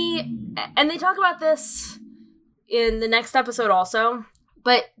 And they talk about this in the next episode also,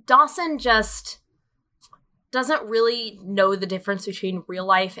 but Dawson just doesn't really know the difference between real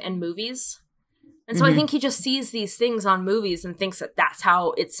life and movies. And so I think he just sees these things on movies and thinks that that's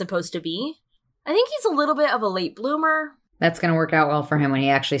how it's supposed to be. I think he's a little bit of a late bloomer. That's going to work out well for him when he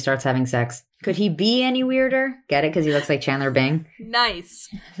actually starts having sex. Could he be any weirder? Get it? Because he looks like Chandler Bing. Nice.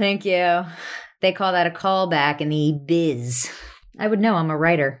 Thank you. They call that a callback in the biz. I would know. I'm a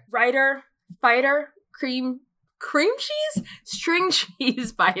writer. Writer, fighter, cream cheese? String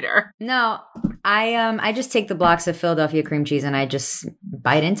cheese biter. No, I just take the blocks of Philadelphia cream cheese and I just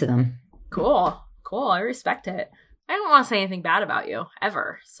bite into them. Cool. I respect it. I don't want to say anything bad about you,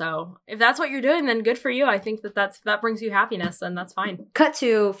 ever. So if that's what you're doing, then good for you. I think that brings you happiness, and that's fine. Cut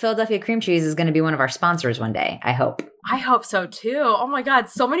to Philadelphia cream cheese is going to be one of our sponsors one day, I hope. I hope so, too. Oh my God,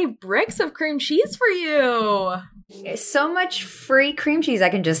 so many bricks of cream cheese for you. So much free cream cheese I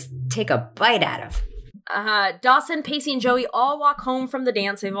can just take a bite out of. Dawson, Pacey, and Joey all walk home from the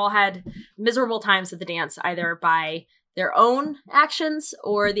dance. They've all had miserable times at the dance, either by their own actions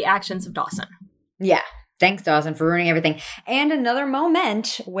or the actions of Dawson. Yeah. Thanks, Dawson, for ruining everything. And another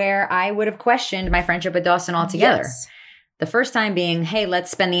moment where I would have questioned my friendship with Dawson altogether. Yes. The first time being, hey,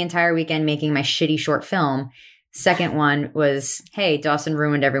 let's spend the entire weekend making my shitty short film. Second one was, hey, Dawson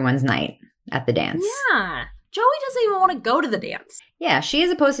ruined everyone's night at the dance. Yeah. Joey doesn't even want to go to the dance. Yeah, she,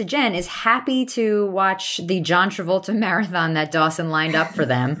 as opposed to Jen, is happy to watch the John Travolta marathon that Dawson lined up for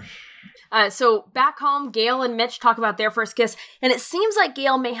them. So back home, Gail and Mitch talk about their first kiss, and it seems like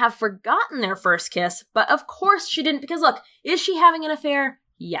Gail may have forgotten their first kiss, but of course she didn't, because look, is she having an affair?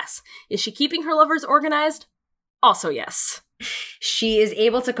 Yes. Is she keeping her lovers organized? Also yes. She is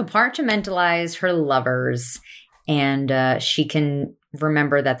able to compartmentalize her lovers, and she can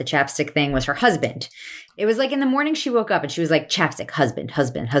remember that the chapstick thing was her husband. It was like in the morning she woke up and she was like, chapstick, husband,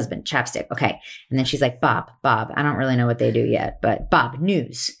 chapstick. Okay. And then she's like, Bob. I don't really know what they do yet, but Bob,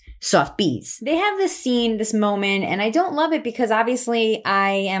 news, soft bees. They have this scene, this moment, and I don't love it because obviously I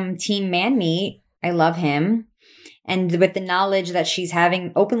am team man meat. I love him. And with the knowledge that she's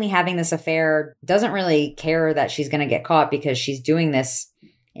openly having this affair, doesn't really care that she's going to get caught because she's doing this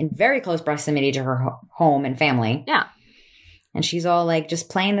in very close proximity to her home and family. Yeah. And she's all like just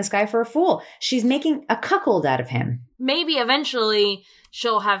playing this guy for a fool. She's making a cuckold out of him. Maybe eventually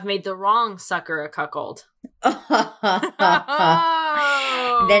she'll have made the wrong sucker a cuckold. Oh.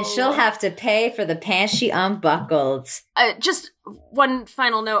 Then she'll have to pay for the pants she unbuckled. Just one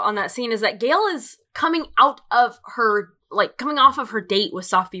final note on that scene is that Gail is coming off of her date with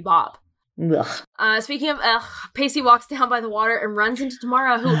Softbee Bob. Ugh. Speaking of Pacey walks down by the water and runs into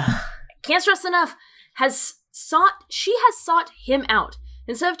Tamara, who, can't stress enough, has sought him out.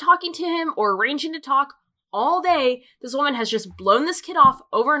 Instead of talking to him or arranging to talk all day, this woman has just blown this kid off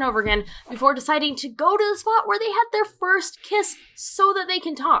over and over again before deciding to go to the spot where they had their first kiss so that they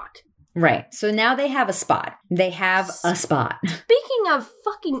can talk. Right. So now they have a spot. Speaking of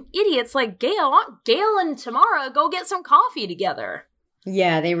fucking idiots like Gail, why don't Gail and Tamara go get some coffee together?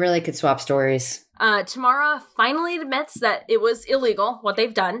 Yeah, they really could swap stories. Tamara finally admits that it was illegal, what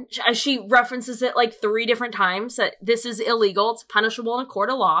they've done. She references it like 3 different times, that this is illegal, it's punishable in a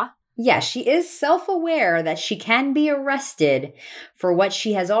court of law. Yeah, she is self-aware that she can be arrested for what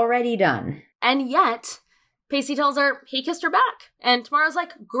she has already done. And yet, Pacey tells her he kissed her back. And Tamara's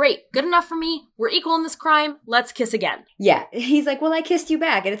like, great, good enough for me. We're equal in this crime. Let's kiss again. Yeah, he's like, well, I kissed you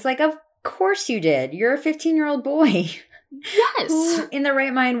back. And it's like, of course you did. You're a 15-year-old boy. Yes. Who in the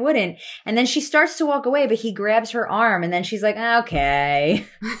right mind wouldn't? And then she starts to walk away, but he grabs her arm. And then she's like, okay.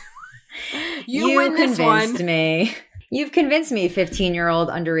 You win this one. Convinced me. You've convinced me, 15-year-old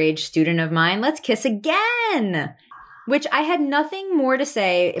underage student of mine. Let's kiss again. Which I had nothing more to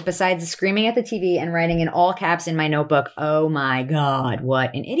say besides screaming at the TV and writing in all caps in my notebook, oh my God,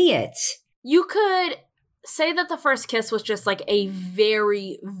 what an idiot. You could say that the first kiss was just like a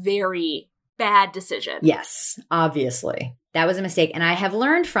very, very bad decision. Yes, obviously. That was a mistake, and I have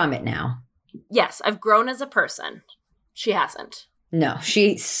learned from it now. Yes, I've grown as a person. She hasn't. No,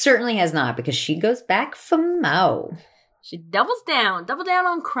 she certainly has not, because she goes back for more. She double down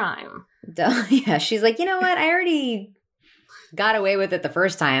on crime. Yeah, she's like, you know what? I already got away with it the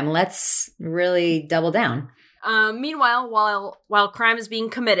first time. Let's really double down. Meanwhile, while crime is being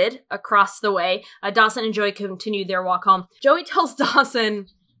committed across the way, Dawson and Joey continue their walk home. Joey tells Dawson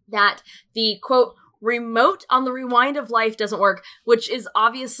that the, quote, remote on the rewind of life doesn't work, which is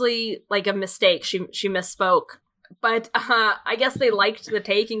obviously like a mistake. She misspoke. But I guess they liked the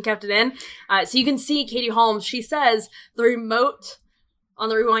take and kept it in. So you can see Katie Holmes, she says the remote on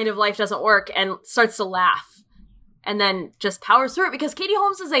the rewind of life doesn't work and starts to laugh and then just powers through it because Katie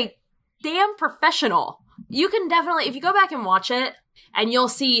Holmes is a damn professional. You can definitely, if you go back and watch it, and you'll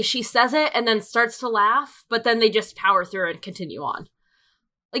see she says it and then starts to laugh, but then they just power through it and continue on.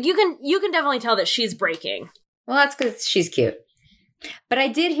 Like you can definitely tell that she's breaking. Well, that's because she's cute. But I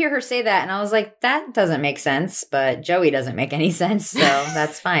did hear her say that, and I was like, that doesn't make sense, but Joey doesn't make any sense, so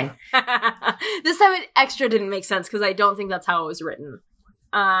that's fine. This time it extra didn't make sense, because I don't think that's how it was written.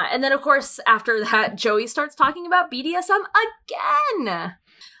 And then, of course, after that, Joey starts talking about BDSM again!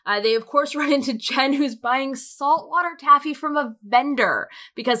 They, of course, run into Jen, who's buying saltwater taffy from a vendor,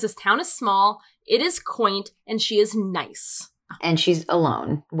 because this town is small, it is quaint, and she is nice. And she's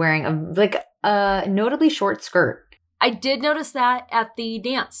alone, wearing a notably short skirt. I did notice that at the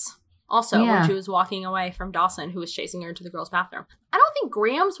dance also, when she was walking away from Dawson, who was chasing her into the girls' bathroom. I don't think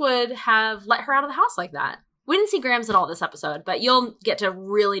Grams would have let her out of the house like that. We didn't see Grams at all this episode, but you'll get to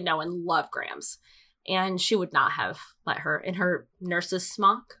really know and love Grams. And she would not have let her, in her nurse's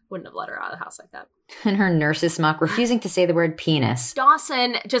smock, wouldn't have let her out of the house like that. In her nurse's smock, refusing to say the word penis.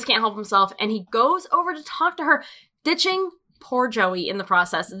 Dawson just can't help himself, and he goes over to talk to her, ditching poor Joey in the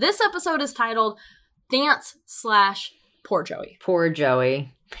process. This episode is titled Dance/Poor Joey. Poor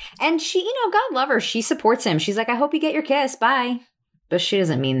Joey. And she, God love her. She supports him. She's like, I hope you get your kiss. Bye. But she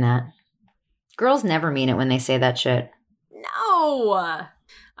doesn't mean that. Girls never mean it when they say that shit. No.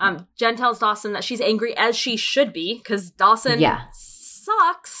 Jen tells Dawson that she's angry, as she should be, because Dawson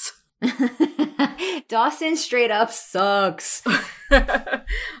sucks. Dawson straight up sucks.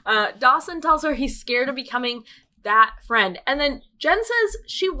 Dawson tells her he's scared of becoming that friend. And then Jen says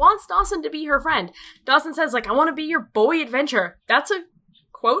she wants Dawson to be her friend. Dawson says, like, I want to be your boy adventure. That's a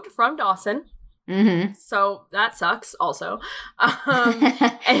quote from Dawson. Mm-hmm. So that sucks also.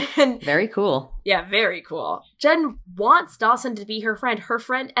 And very cool. Yeah, very cool. Jen wants Dawson to be her friend,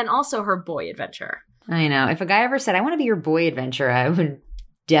 and also her boy adventure. I know. If a guy ever said, I want to be your boy adventure, I would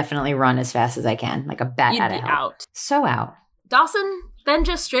definitely run as fast as I can, like a bat out of hell. Out. So out. Dawson then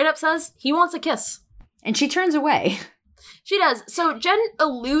just straight up says he wants a kiss. And she turns away. She does. So Jen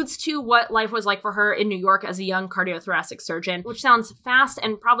alludes to what life was like for her in New York as a young cardiothoracic surgeon, which sounds fast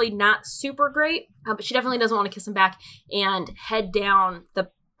and probably not super great, but she definitely doesn't want to kiss him back and head down the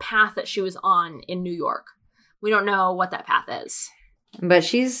path that she was on in New York. We don't know what that path is. But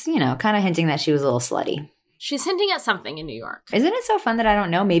she's, kind of hinting that she was a little slutty. She's hinting at something in New York. Isn't it so fun that I don't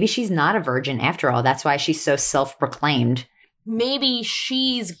know? Maybe she's not a virgin after all. That's why she's so self-proclaimed. Maybe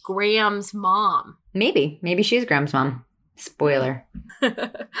she's Graham's mom. Maybe she's Graham's mom. Spoiler.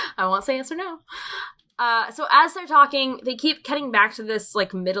 I won't say yes or no. So as they're talking, they keep cutting back to this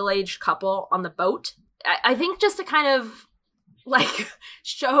like middle-aged couple on the boat. I think just to kind of like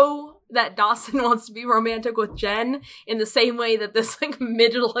show that Dawson wants to be romantic with Jen in the same way that this like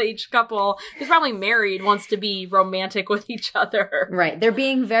middle-aged couple who's probably married wants to be romantic with each other. Right. They're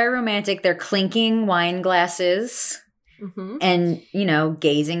being very romantic. They're clinking wine glasses. Mm-hmm. And,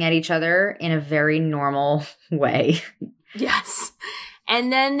 gazing at each other in a very normal way. Yes.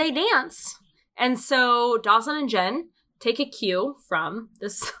 And then they dance. And so Dawson and Jen take a cue from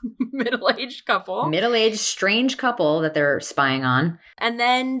this middle-aged couple. Middle-aged, strange couple that they're spying on. And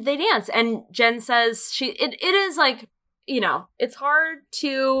then they dance. And Jen says it is like, it's hard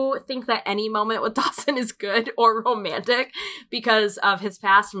to think that any moment with Dawson is good or romantic because of his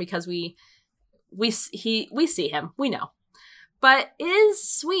past and because we see him. We know. But it is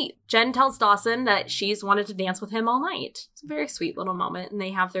sweet. Jen tells Dawson that she's wanted to dance with him all night. It's a very sweet little moment, and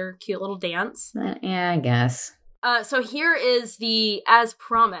they have their cute little dance. Yeah, I guess. So here is the, as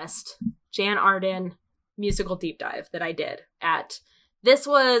promised, Jan Arden musical deep dive that I did this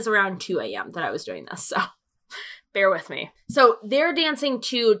was around 2 a.m. that I was doing this, so bear with me. So they're dancing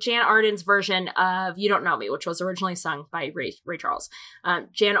to Jan Arden's version of You Don't Know Me, which was originally sung by Ray Charles.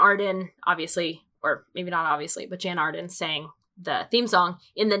 Jan Arden, obviously, or maybe not obviously, but Jan Arden sang the theme song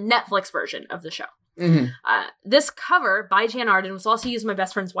in the Netflix version of the show. Mm-hmm. This cover by Jan Arden was also used in my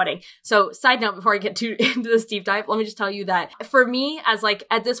best friend's wedding. So side note, before I get into this deep dive, let me just tell you that for me, as like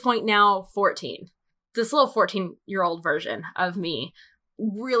at this point now 14, this little 14-year-old version of me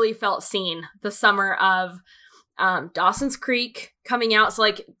really felt seen the summer of Dawson's Creek coming out. So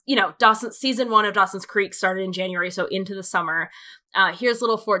like, season 1 of Dawson's Creek started in January, so into the summer. Here's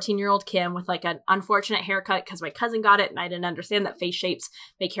little 14-year-old Kim with like an unfortunate haircut because my cousin got it and I didn't understand that face shapes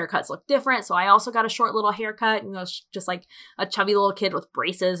make haircuts look different. So I also got a short little haircut, just like a chubby little kid with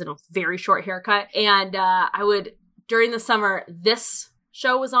braces and a very short haircut. And during the summer, this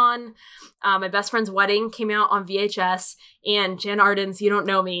show was on. My best friend's wedding came out on VHS, and Jan Arden's You Don't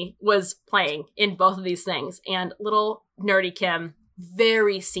Know Me was playing in both of these things. And little nerdy Kim,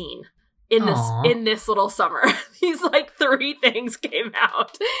 very seen in this little summer. These like 3 things came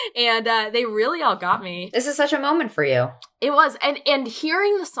out, and they really all got me. This is such a moment for you. It was, and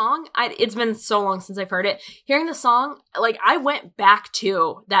hearing the song, it's been so long since I've heard it. Hearing the song, like I went back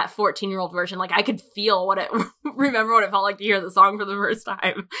to that 14-year-old version. Like I could feel remember what it felt like to hear the song for the first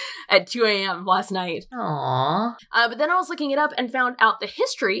time at 2 a.m. last night. Aww. But then I was looking it up and found out the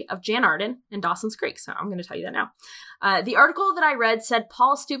history of Jan Arden and Dawson's Creek. So I'm going to tell you that now. The article that I read said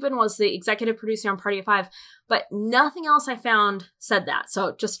Paul Stupin was the executive producer on Party of Five, but nothing else I found said that.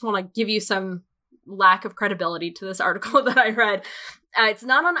 So just want to give you some lack of credibility to this article that I read. It's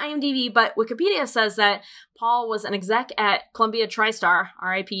not on IMDb, but Wikipedia says that Paul was an exec at Columbia TriStar,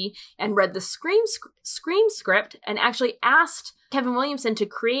 RIP, and read the Scream script and actually asked Kevin Williamson to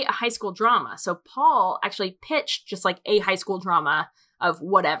create a high school drama. So Paul actually pitched just like a high school drama of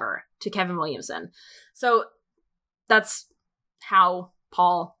whatever to Kevin Williamson. So that's how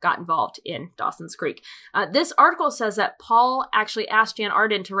Paul got involved in Dawson's Creek. This article says that Paul actually asked Jan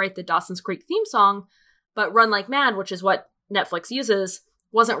Arden to write the Dawson's Creek theme song, but Run Like Mad, which is what Netflix uses,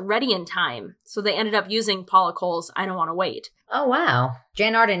 wasn't ready in time. So they ended up using Paula Cole's I Don't Want to Wait. Oh, wow.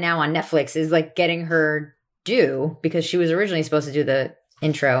 Jan Arden now on Netflix is like getting her due because she was originally supposed to do the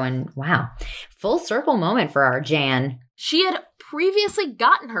intro, and wow. Full circle moment for our Jan. She had previously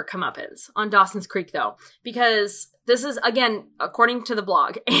gotten her comeuppance on Dawson's Creek, though, because this is, again, according to the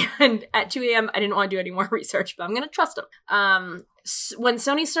blog, and at 2 a.m., I didn't want to do any more research, but I'm going to trust them. When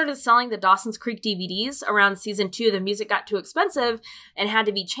Sony started selling the Dawson's Creek DVDs around season 2, the music got too expensive and had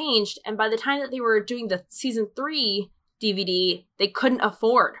to be changed, and by the time that they were doing the season 3 DVD, they couldn't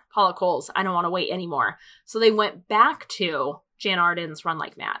afford Paula Cole's I Don't Want to Wait anymore. So they went back to Jan Arden's Run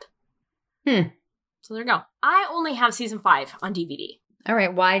Like Mad. So there you go. I only have season 5 on DVD. All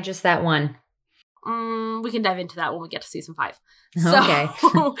right. Why just that one? We can dive into that when we get to season 5. Okay.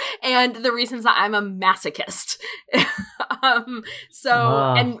 And the reasons that I'm a masochist.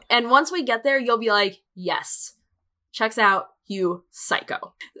 And once we get there, you'll be like, yes, checks out, you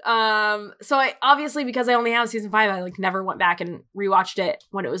psycho. So I obviously, because I only have season 5, I never went back and rewatched it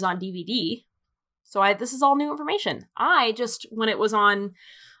when it was on DVD. So this is all new information. I just, when it was on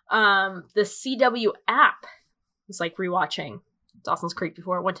the CW app, was rewatching Dawson's Creek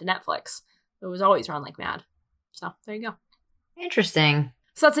before it went to Netflix. It was always Run Like Mad. So there you go. Interesting.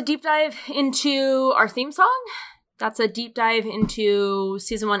 So that's a deep dive into our theme song. That's a deep dive into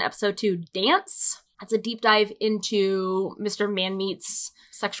season 1, episode 2, Dance. That's a deep dive into Mr. Man-Meat's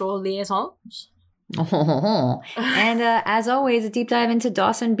sexual liaisons. Oh, and as always, a deep dive into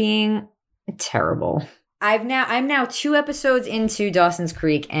Dawson being terrible. I'm now 2 episodes into Dawson's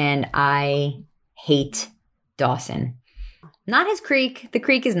Creek, and I hate Dawson. Not his creek. The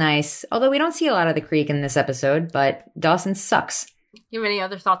creek is nice, although we don't see a lot of the creek in this episode, but Dawson sucks. You have any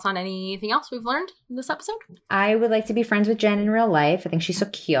other thoughts on anything else we've learned in this episode? I would like to be friends with Jen in real life. I think she's so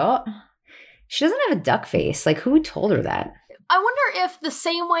cute. She doesn't have a duck face. Who told her that? I wonder if the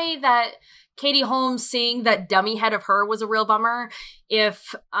same way that Katie Holmes seeing that dummy head of her was a real bummer,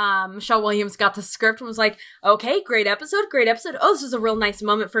 if Michelle Williams got the script and was like, okay, great episode. Oh, this is a real nice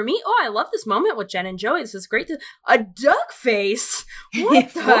moment for me. Oh, I love this moment with Jen and Joey. This is great. A duck face?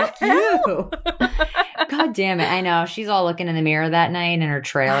 What the hell? God damn it. I know. She's all looking in the mirror that night in her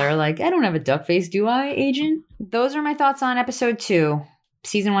trailer I don't have a duck face, do I, agent? Those are my thoughts on episode 2.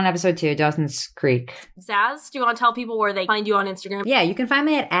 Season 1, episode 2, Dawson's Creek. Zaz, do you want to tell people where they find you on Instagram? Yeah, you can find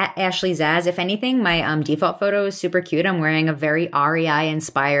me at Ashley Zaz. If anything, my default photo is super cute. I'm wearing a very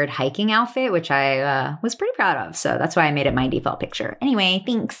REI-inspired hiking outfit, which I was pretty proud of. So that's why I made it my default picture. Anyway,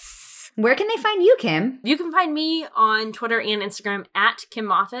 thanks. Where can they find you, Kim? You can find me on Twitter and Instagram at Kim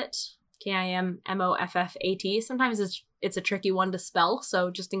Moffat, KIMMOFFAT. Sometimes it's a tricky one to spell,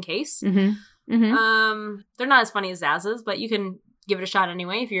 so just in case. Mm-hmm. Mm-hmm. They're not as funny as Zaz's, but you can give it a shot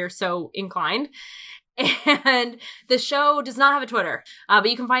anyway if you're so inclined. And the show does not have a Twitter, but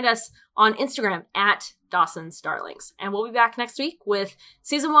you can find us on Instagram at Dawson's Darlings. And we'll be back next week with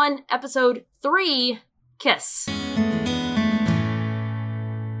season 1, episode 3, Kiss.